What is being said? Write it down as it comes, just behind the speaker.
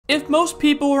If most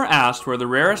people were asked where the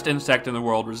rarest insect in the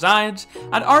world resides,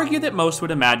 I'd argue that most would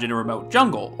imagine a remote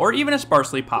jungle, or even a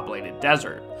sparsely populated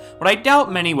desert. What I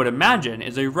doubt many would imagine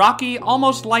is a rocky,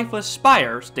 almost lifeless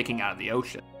spire sticking out of the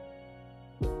ocean.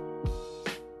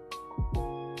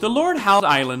 The Lord Howe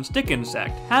Island stick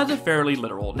insect has a fairly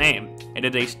literal name. It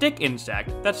is a stick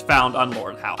insect that's found on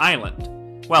Lord Howe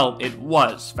Island. Well, it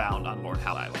was found on Lord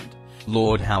Howe Island.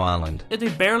 Lord Howe Island is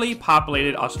a barely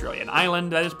populated Australian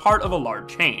island that is part of a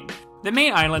large chain. The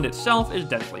main island itself is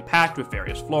densely packed with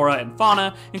various flora and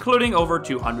fauna, including over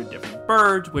 200 different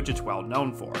birds, which it's well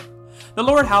known for. The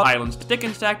Lord Howe Island stick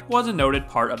insect was a noted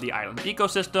part of the island's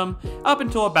ecosystem up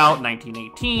until about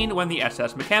 1918 when the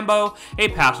SS Macambo, a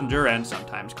passenger and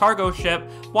sometimes cargo ship,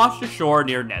 washed ashore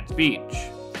near Ned's Beach,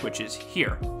 which is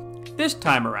here. This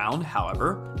time around,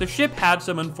 however, the ship had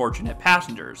some unfortunate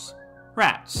passengers.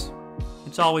 Rats.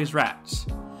 It's always rats.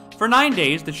 For 9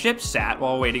 days, the ship sat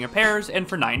while awaiting repairs, and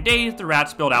for 9 days, the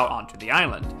rats spilled out onto the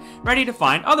island, ready to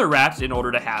find other rats in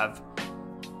order to have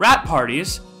rat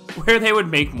parties where they would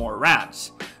make more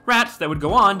rats. Rats that would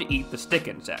go on to eat the stick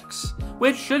insects.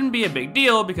 Which shouldn't be a big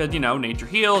deal because, nature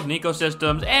heals and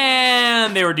ecosystems,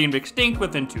 and they were deemed extinct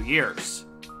within 2 years.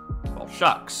 Well,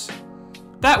 shucks.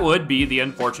 That would be the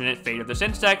unfortunate fate of this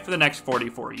insect for the next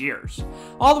 44 years.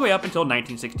 All the way up until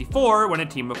 1964, when a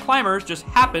team of climbers just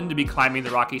happened to be climbing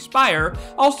the rocky spire,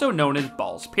 also known as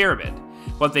Ball's Pyramid.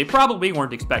 What they probably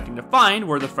weren't expecting to find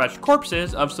were the fresh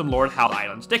corpses of some Lord Howe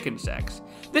Island stick insects.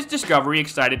 This discovery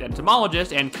excited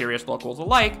entomologists and curious locals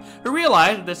alike, who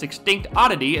realized that this extinct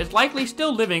oddity is likely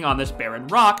still living on this barren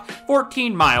rock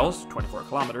 14 miles, 24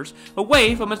 kilometers,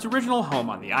 away from its original home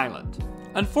on the island.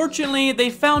 Unfortunately, they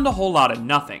found a whole lot of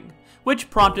nothing, which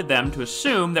prompted them to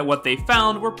assume that what they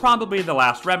found were probably the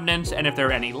last remnants, and if there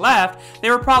are any left, they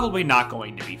were probably not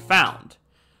going to be found.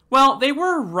 Well, they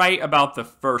were right about the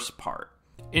first part.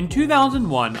 In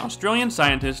 2001, Australian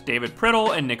scientists David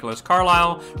Priddle and Nicholas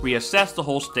Carlisle reassessed the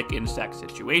whole stick insect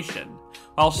situation.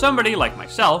 While somebody like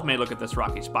myself may look at this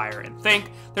rocky spire and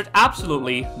think, there's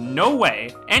absolutely no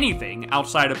way anything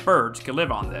outside of birds could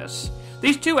live on this.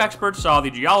 These two experts saw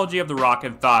the geology of the rock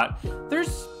and thought,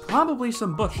 there's probably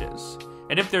some bushes.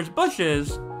 And if there's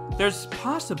bushes, there's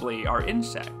possibly our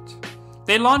insect.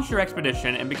 They launched their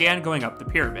expedition and began going up the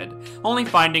pyramid, only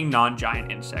finding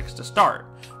non-giant insects to start.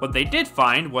 What they did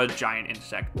find was giant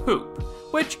insect poop,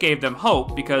 which gave them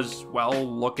hope because, well,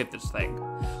 look at this thing.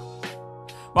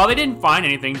 While they didn't find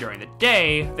anything during the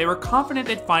day, they were confident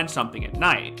they'd find something at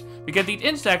night, because these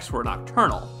insects were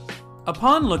nocturnal.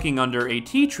 Upon looking under a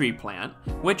tea tree plant,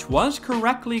 which was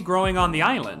correctly growing on the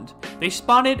island, they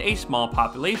spotted a small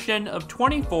population of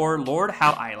 24 Lord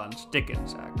Howe Island stick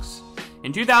insects.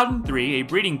 In 2003, a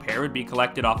breeding pair would be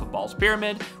collected off of Ball's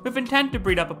Pyramid with intent to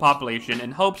breed up a population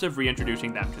in hopes of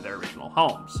reintroducing them to their original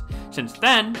homes. Since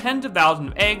then, tens of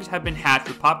thousands of eggs have been hatched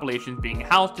with populations being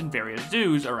housed in various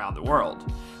zoos around the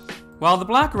world. While the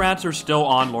black rats are still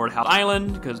on Lord Howe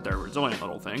Island, because they're resilient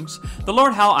little things, the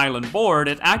Lord Howe Island Board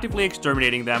is actively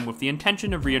exterminating them with the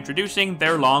intention of reintroducing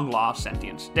their long-lost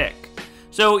sentient stick.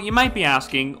 So you might be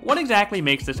asking, what exactly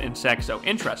makes this insect so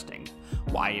interesting?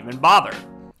 Why even bother?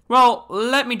 Well,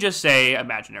 let me just say,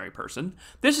 imaginary person,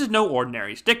 this is no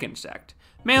ordinary stick insect.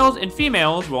 Males and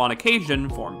females will on occasion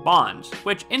form bonds,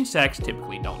 which insects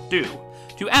typically don't do.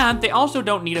 To add, they also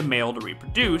don't need a male to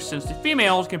reproduce, since the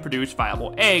females can produce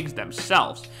viable eggs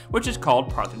themselves, which is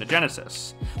called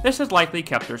parthenogenesis. This has likely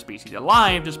kept their species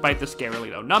alive despite the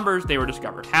scarily low numbers they were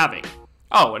discovered having.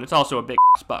 Oh, and it's also a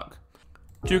big-ass bug.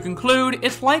 To conclude,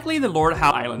 it's likely the Lord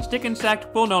Howe Island stick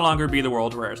insect will no longer be the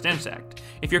world's rarest insect.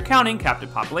 If you're counting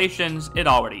captive populations, it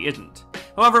already isn't.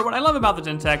 However, what I love about this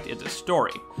insect is its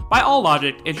story. By all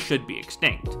logic, it should be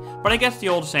extinct. But I guess the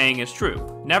old saying is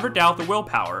true, never doubt the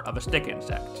willpower of a stick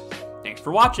insect. Thanks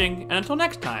for watching, and until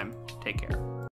next time, take care.